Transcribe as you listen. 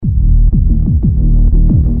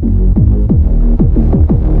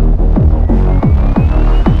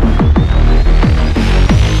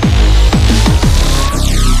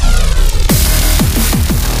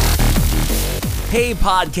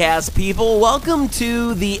podcast people? Welcome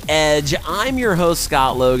to The Edge. I'm your host,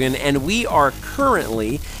 Scott Logan, and we are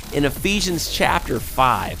currently in Ephesians chapter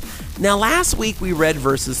 5. Now, last week we read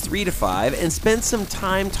verses 3 to 5 and spent some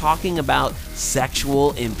time talking about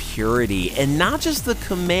sexual impurity, and not just the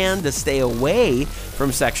command to stay away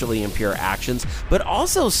from sexually impure actions, but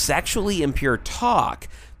also sexually impure talk.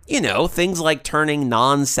 You know, things like turning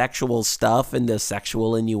non-sexual stuff into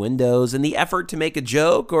sexual innuendos in the effort to make a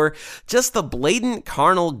joke, or just the blatant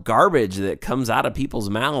carnal garbage that comes out of people's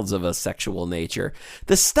mouths of a sexual nature.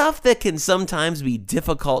 The stuff that can sometimes be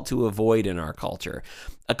difficult to avoid in our culture.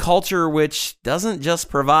 A culture which doesn't just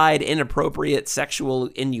provide inappropriate sexual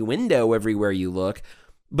innuendo everywhere you look,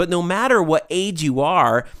 but no matter what age you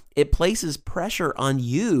are, it places pressure on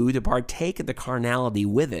you to partake of the carnality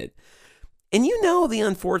with it. And you know the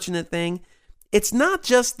unfortunate thing? It's not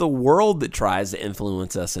just the world that tries to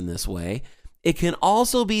influence us in this way. It can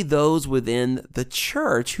also be those within the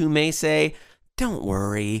church who may say, "Don't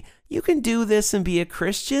worry, you can do this and be a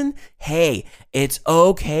Christian. Hey, it's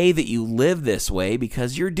okay that you live this way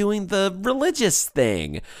because you're doing the religious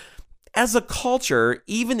thing." As a culture,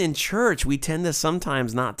 even in church, we tend to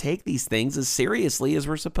sometimes not take these things as seriously as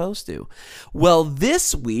we're supposed to. Well,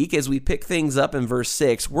 this week, as we pick things up in verse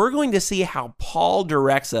 6, we're going to see how Paul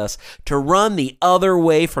directs us to run the other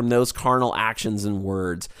way from those carnal actions and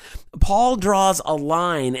words. Paul draws a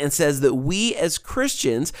line and says that we as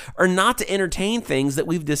Christians are not to entertain things that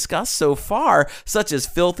we've discussed so far, such as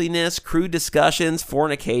filthiness, crude discussions,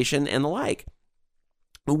 fornication, and the like.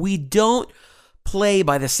 We don't play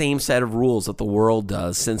by the same set of rules that the world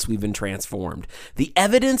does since we've been transformed. The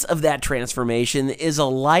evidence of that transformation is a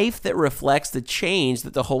life that reflects the change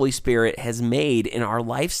that the Holy Spirit has made in our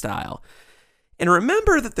lifestyle. And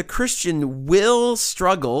remember that the Christian will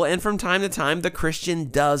struggle, and from time to time, the Christian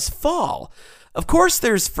does fall. Of course,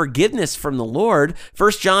 there's forgiveness from the Lord.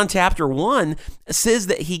 1 John chapter 1 says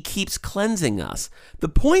that he keeps cleansing us. The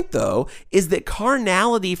point, though, is that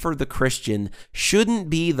carnality for the Christian shouldn't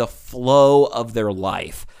be the flow of their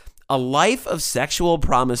life. A life of sexual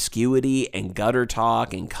promiscuity and gutter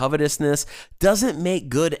talk and covetousness doesn't make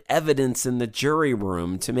good evidence in the jury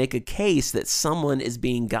room to make a case that someone is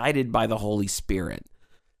being guided by the Holy Spirit.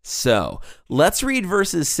 So, let's read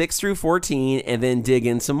verses 6 through 14 and then dig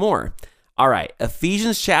in some more. All right,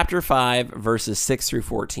 Ephesians chapter 5, verses 6 through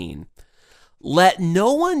 14. "Let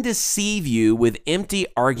no one deceive you with empty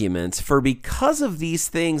arguments, for because of these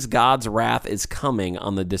things God's wrath is coming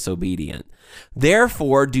on the disobedient.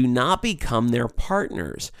 Therefore, do not become their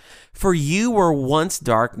partners. For you were once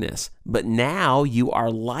darkness, but now you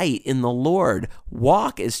are light in the Lord.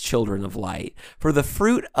 Walk as children of light. For the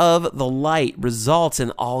fruit of the light results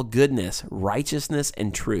in all goodness, righteousness,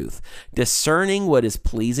 and truth, discerning what is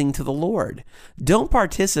pleasing to the Lord. Don't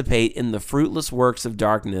participate in the fruitless works of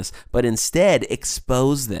darkness, but instead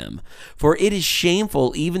expose them. For it is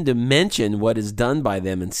shameful even to mention what is done by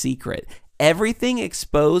them in secret. Everything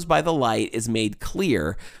exposed by the light is made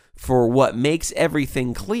clear, for what makes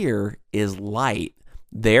everything clear is light.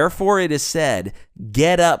 Therefore it is said,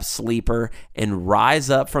 'Get up, sleeper, and rise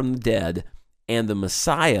up from the dead, and the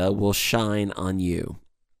Messiah will shine on you.'"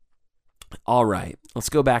 All right, let's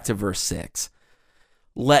go back to verse 6.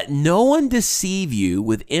 "Let no one deceive you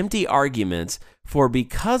with empty arguments, for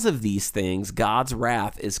because of these things God's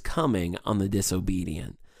wrath is coming on the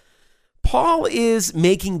disobedient." Paul is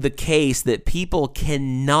making the case that people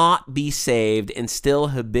cannot be saved and still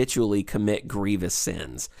habitually commit grievous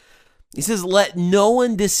sins. He says, "Let no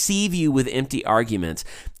one deceive you with empty arguments."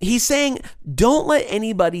 He's saying, don't let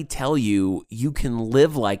anybody tell you you can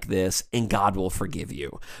live like this and God will forgive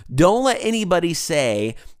you. Don't let anybody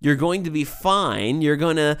say you're going to be fine, you're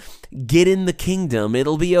going to get in the kingdom,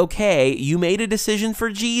 it'll be okay, you made a decision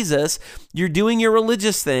for Jesus, you're doing your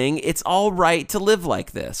religious thing, it's all right to live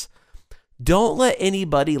like this. Don't let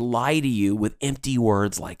anybody lie to you with empty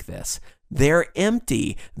words like this. They're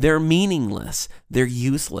empty, they're meaningless, they're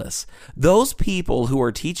useless. Those people who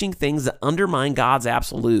are teaching things that undermine God's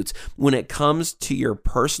absolutes when it comes to your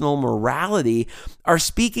personal morality are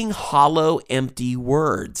speaking hollow, empty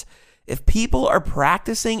words. If people are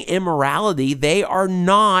practicing immorality, they are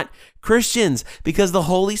not Christians, because the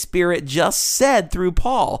Holy Spirit just said through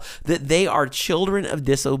Paul that they are children of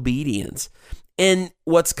disobedience. And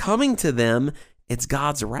what's coming to them, it's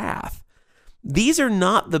God's wrath. These are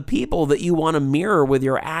not the people that you want to mirror with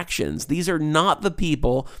your actions. These are not the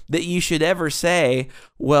people that you should ever say,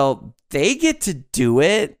 well, they get to do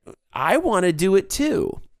it, I want to do it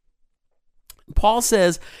too. Paul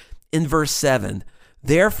says in verse 7,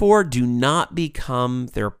 "Therefore do not become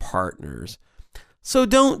their partners." So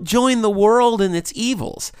don't join the world in its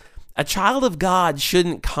evils. A child of God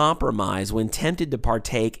shouldn't compromise when tempted to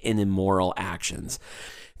partake in immoral actions.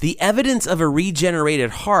 The evidence of a regenerated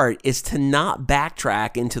heart is to not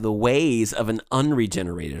backtrack into the ways of an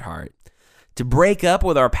unregenerated heart. To break up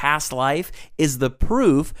with our past life is the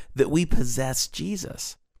proof that we possess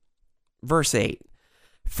Jesus. Verse 8,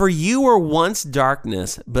 "For you were once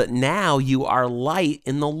darkness, but now you are light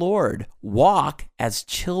in the Lord. Walk as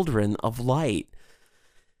children of light."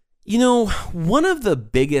 You know, one of the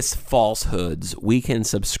biggest falsehoods we can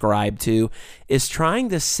subscribe to is trying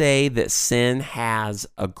to say that sin has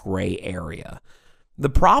a gray area. The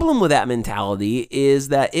problem with that mentality is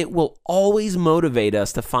that it will always motivate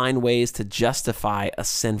us to find ways to justify a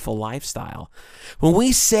sinful lifestyle. When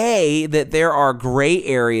we say that there are gray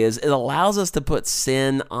areas, it allows us to put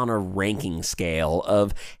sin on a ranking scale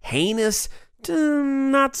of heinous to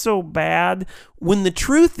not so bad, when the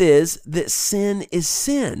truth is that sin is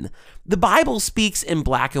sin. The Bible speaks in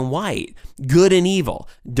black and white, good and evil,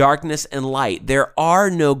 darkness and light. There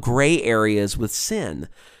are no gray areas with sin.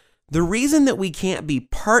 The reason that we can't be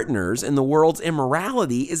partners in the world's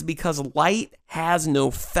immorality is because light has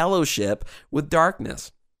no fellowship with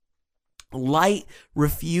darkness. Light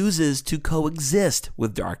refuses to coexist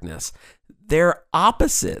with darkness. They're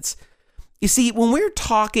opposites. You see, when we're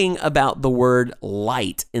talking about the word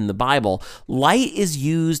light in the Bible, light is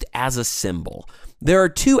used as a symbol. There are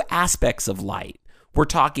two aspects of light. We're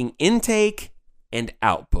talking intake and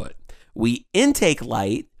output. We intake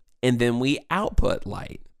light and then we output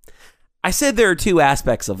light. I said there are two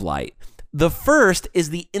aspects of light. The first is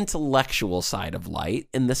the intellectual side of light,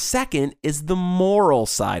 and the second is the moral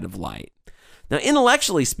side of light. Now,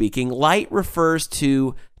 intellectually speaking, light refers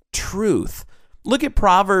to truth. Look at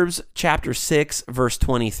Proverbs chapter 6, verse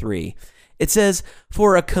 23. It says,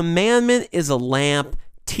 "For a commandment is a lamp,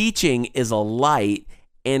 teaching is a light,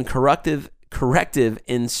 and corrective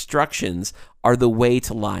instructions are the way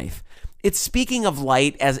to life." It's speaking of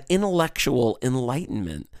light as intellectual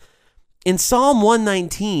enlightenment. In Psalm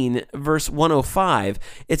 119, verse 105,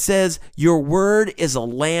 it says, "Your word is a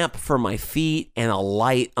lamp for my feet and a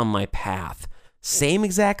light on my path." Same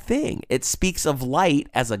exact thing. It speaks of light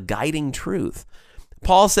as a guiding truth.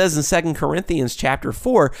 Paul says in 2 Corinthians chapter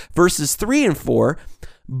 4, verses 3 and 4,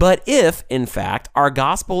 "But if, in fact, our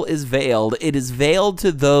gospel is veiled, it is veiled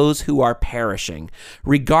to those who are perishing.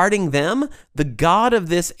 Regarding them, the God of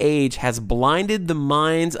this age has blinded the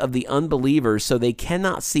minds of the unbelievers so they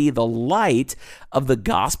cannot see the light of the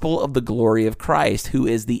gospel of the glory of Christ, who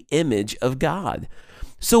is the image of God."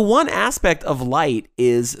 So one aspect of light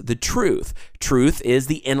is the truth. Truth is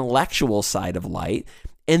the intellectual side of light.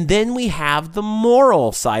 And then we have the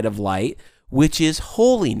moral side of light, which is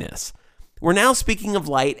holiness. We're now speaking of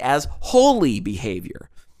light as holy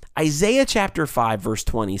behavior. Isaiah chapter 5, verse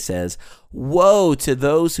 20 says, "Woe to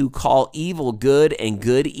those who call evil good and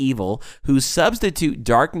good evil, who substitute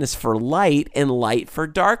darkness for light and light for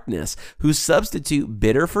darkness, who substitute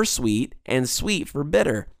bitter for sweet and sweet for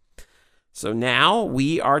bitter." So now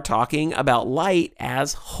we are talking about light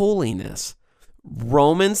as holiness.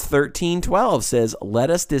 Romans 13:12 says, "Let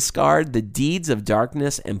us discard the deeds of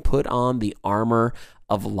darkness and put on the armor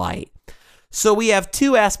of light." So we have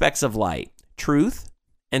two aspects of light, truth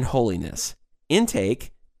and holiness,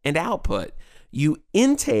 intake and output. You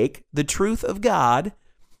intake the truth of God,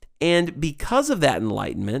 and because of that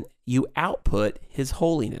enlightenment, you output his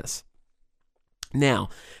holiness. Now,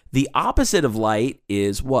 the opposite of light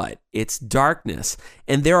is what? It's darkness.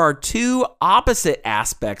 And there are two opposite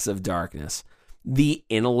aspects of darkness. The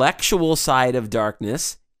intellectual side of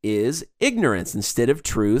darkness is ignorance. Instead of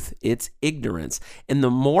truth, it's ignorance. And the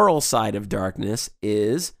moral side of darkness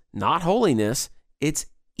is not holiness, it's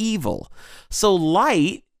evil. So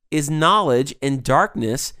light is knowledge and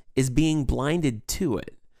darkness is being blinded to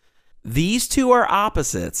it. These two are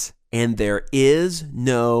opposites, and there is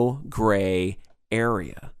no gray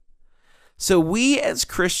area. So we as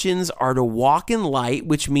Christians are to walk in light,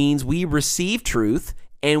 which means we receive truth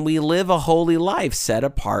and we live a holy life set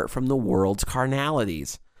apart from the world's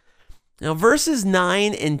carnalities. Now, verses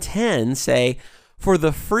 9 and 10 say, "For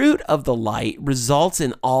the fruit of the light results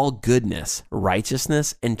in all goodness,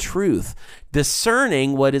 righteousness, and truth,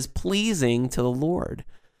 discerning what is pleasing to the Lord."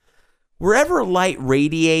 Wherever light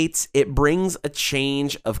radiates, it brings a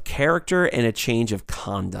change of character and a change of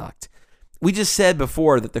conduct. We just said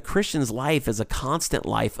before that the Christian's life is a constant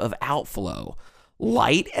life of outflow.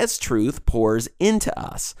 Light as truth pours into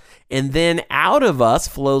us, and then out of us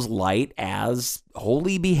flows light as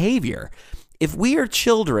holy behavior. If we are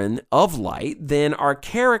children of light, then our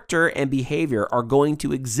character and behavior are going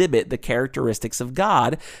to exhibit the characteristics of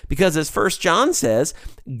God, because as 1 John says,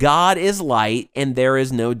 God is light and there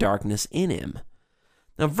is no darkness in him.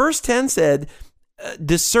 Now, verse 10 said,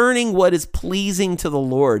 discerning what is pleasing to the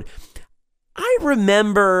Lord. I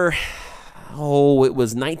remember, it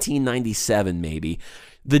was 1997 maybe,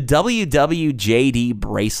 the WWJD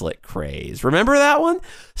bracelet craze. Remember that one?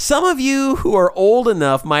 Some of you who are old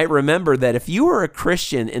enough might remember that if you were a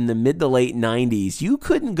Christian in the mid to late 90s, you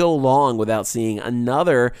couldn't go long without seeing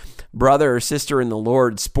another brother or sister in the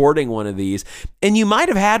Lord sporting one of these, and you might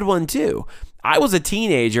have had one too. I was a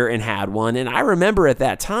teenager and had one, and I remember at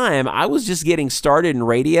that time, I was just getting started in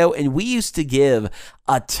radio, and we used to give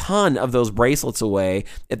a ton of those bracelets away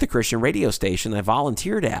at the Christian radio station I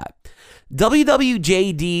volunteered at.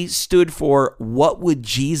 WWJD stood for What Would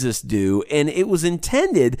Jesus Do? And it was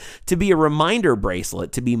intended to be a reminder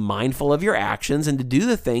bracelet to be mindful of your actions and to do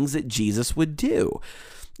the things that Jesus would do.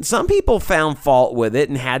 Some people found fault with it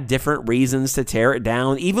and had different reasons to tear it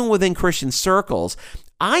down, even within Christian circles.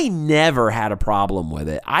 I never had a problem with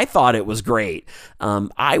it. I thought it was great.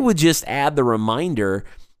 I would just add the reminder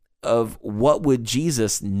of what would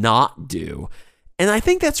Jesus not do. And I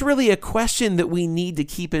think that's really a question that we need to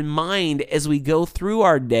keep in mind as we go through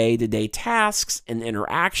our day-to-day tasks and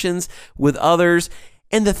interactions with others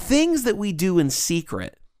and the things that we do in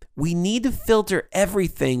secret. We need to filter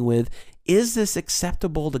everything with, is this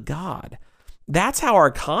acceptable to God? That's how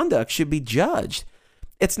our conduct should be judged.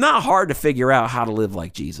 It's not hard to figure out how to live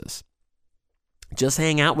like Jesus. Just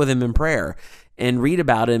hang out with him in prayer and read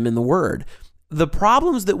about him in the Word. The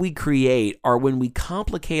problems that we create are when we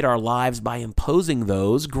complicate our lives by imposing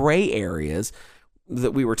those gray areas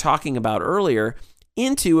that we were talking about earlier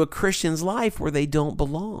into a Christian's life where they don't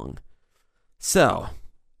belong. So,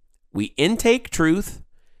 we intake truth,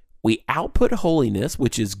 we output holiness,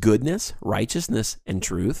 which is goodness, righteousness, and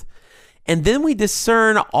truth, and then we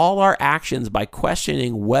discern all our actions by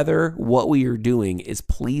questioning whether what we are doing is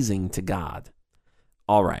pleasing to God.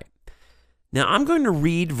 All right. Now, I'm going to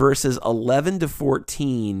read verses 11 to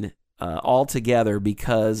 14 all together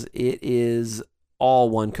because it is all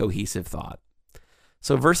one cohesive thought.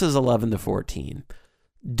 So verses 11 to 14.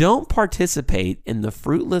 Don't participate in the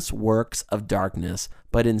fruitless works of darkness,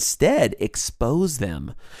 but instead expose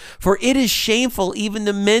them. For it is shameful even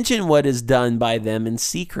to mention what is done by them in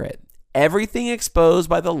secret. Everything exposed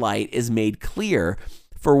by the light is made clear,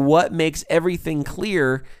 for what makes everything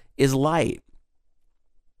clear is light.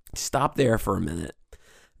 Stop there for a minute.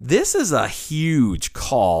 This is a huge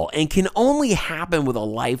call and can only happen with a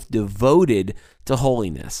life devoted to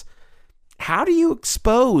holiness. How do you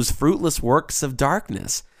expose fruitless works of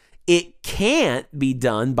darkness? It can't be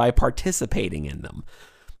done by participating in them.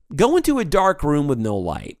 Go into a dark room with no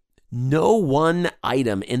light. No one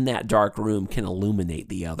item in that dark room can illuminate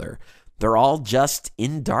the other. They're all just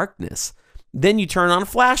in darkness. Then you turn on a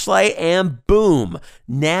flashlight and boom,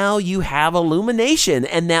 now you have illumination,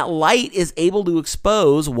 and that light is able to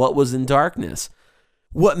expose what was in darkness.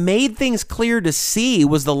 What made things clear to see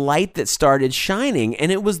was the light that started shining,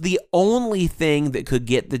 and it was the only thing that could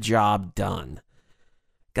get the job done.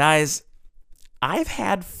 Guys, I've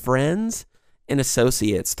had friends and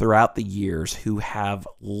associates throughout the years who have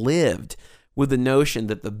lived with the notion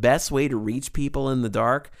that the best way to reach people in the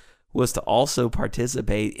dark was to also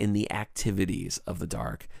participate in the activities of the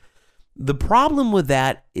dark. The problem with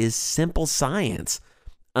that is simple science.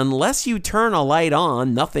 Unless you turn a light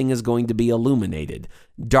on, nothing is going to be illuminated.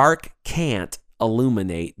 Dark can't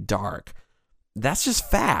illuminate dark. That's just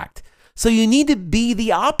fact. So you need to be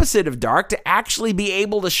the opposite of dark to actually be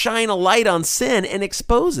able to shine a light on sin and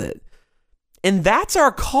expose it. And that's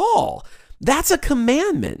our call. That's a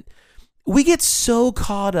commandment. We get so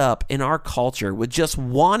caught up in our culture with just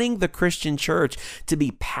wanting the Christian church to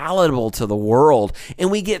be palatable to the world,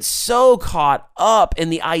 and we get so caught up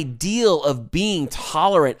in the ideal of being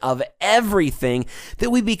tolerant of everything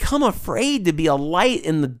that we become afraid to be a light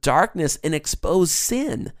in the darkness and expose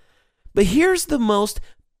sin. But here's the most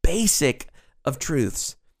basic of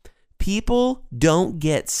truths. People don't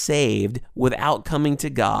get saved without coming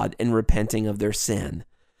to God and repenting of their sin.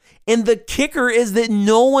 And the kicker is that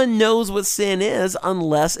no one knows what sin is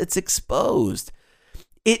unless it's exposed.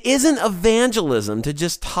 It isn't evangelism to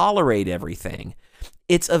just tolerate everything.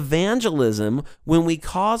 It's evangelism when we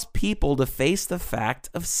cause people to face the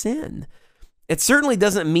fact of sin. It certainly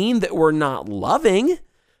doesn't mean that we're not loving,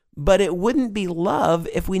 but it wouldn't be love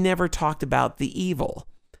if we never talked about the evil.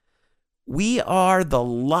 We are the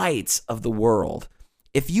lights of the world.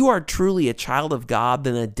 If you are truly a child of God,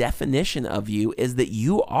 then the definition of you is that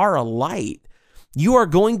you are a light. You are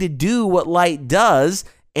going to do what light does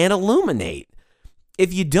and illuminate.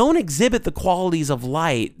 If you don't exhibit the qualities of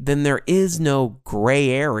light, then there is no gray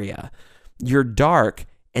area. You're dark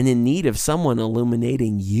and in need of someone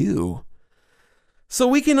illuminating you. So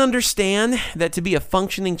we can understand that to be a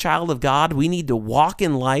functioning child of God, we need to walk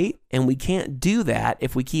in light, and we can't do that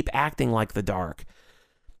if we keep acting like the dark.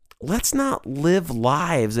 Let's not live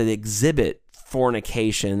lives that exhibit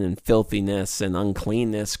fornication and filthiness and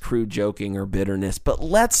uncleanness, crude joking, or bitterness, but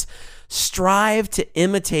let's strive to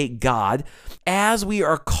imitate God as we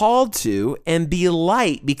are called to and be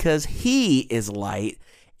light because He is light,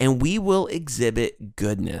 and we will exhibit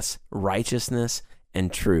goodness, righteousness,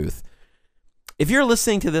 and truth. If you're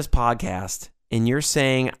listening to this podcast and you're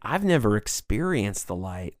saying, I've never experienced the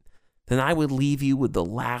light, then I would leave you with the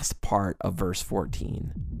last part of verse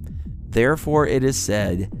 14. Therefore it is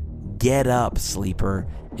said, get up, sleeper,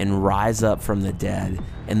 and rise up from the dead,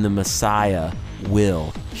 and the Messiah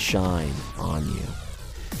will shine on you.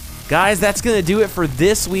 Guys, that's going to do it for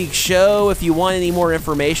this week's show. If you want any more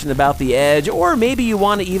information about The Edge, or maybe you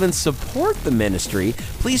want to even support the ministry,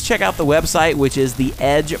 please check out the website, which is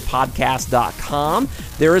theedgepodcast.com.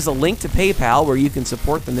 There is a link to PayPal where you can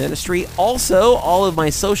support the ministry. Also, all of my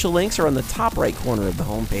social links are on the top right corner of the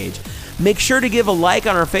homepage. Make sure to give a like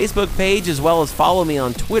on our Facebook page, as well as follow me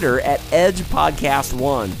on Twitter at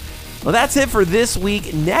EdgePodcast1. Well, that's it for this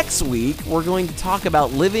week. Next week, we're going to talk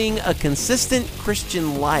about living a consistent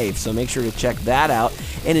Christian life, so make sure to check that out.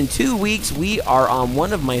 And in 2 weeks, we are on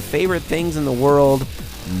one of my favorite things in the world,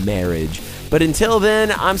 marriage. But until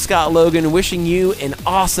then, I'm Scott Logan, wishing you an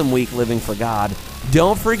awesome week living for God.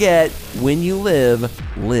 Don't forget, when you live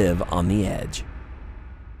on the edge.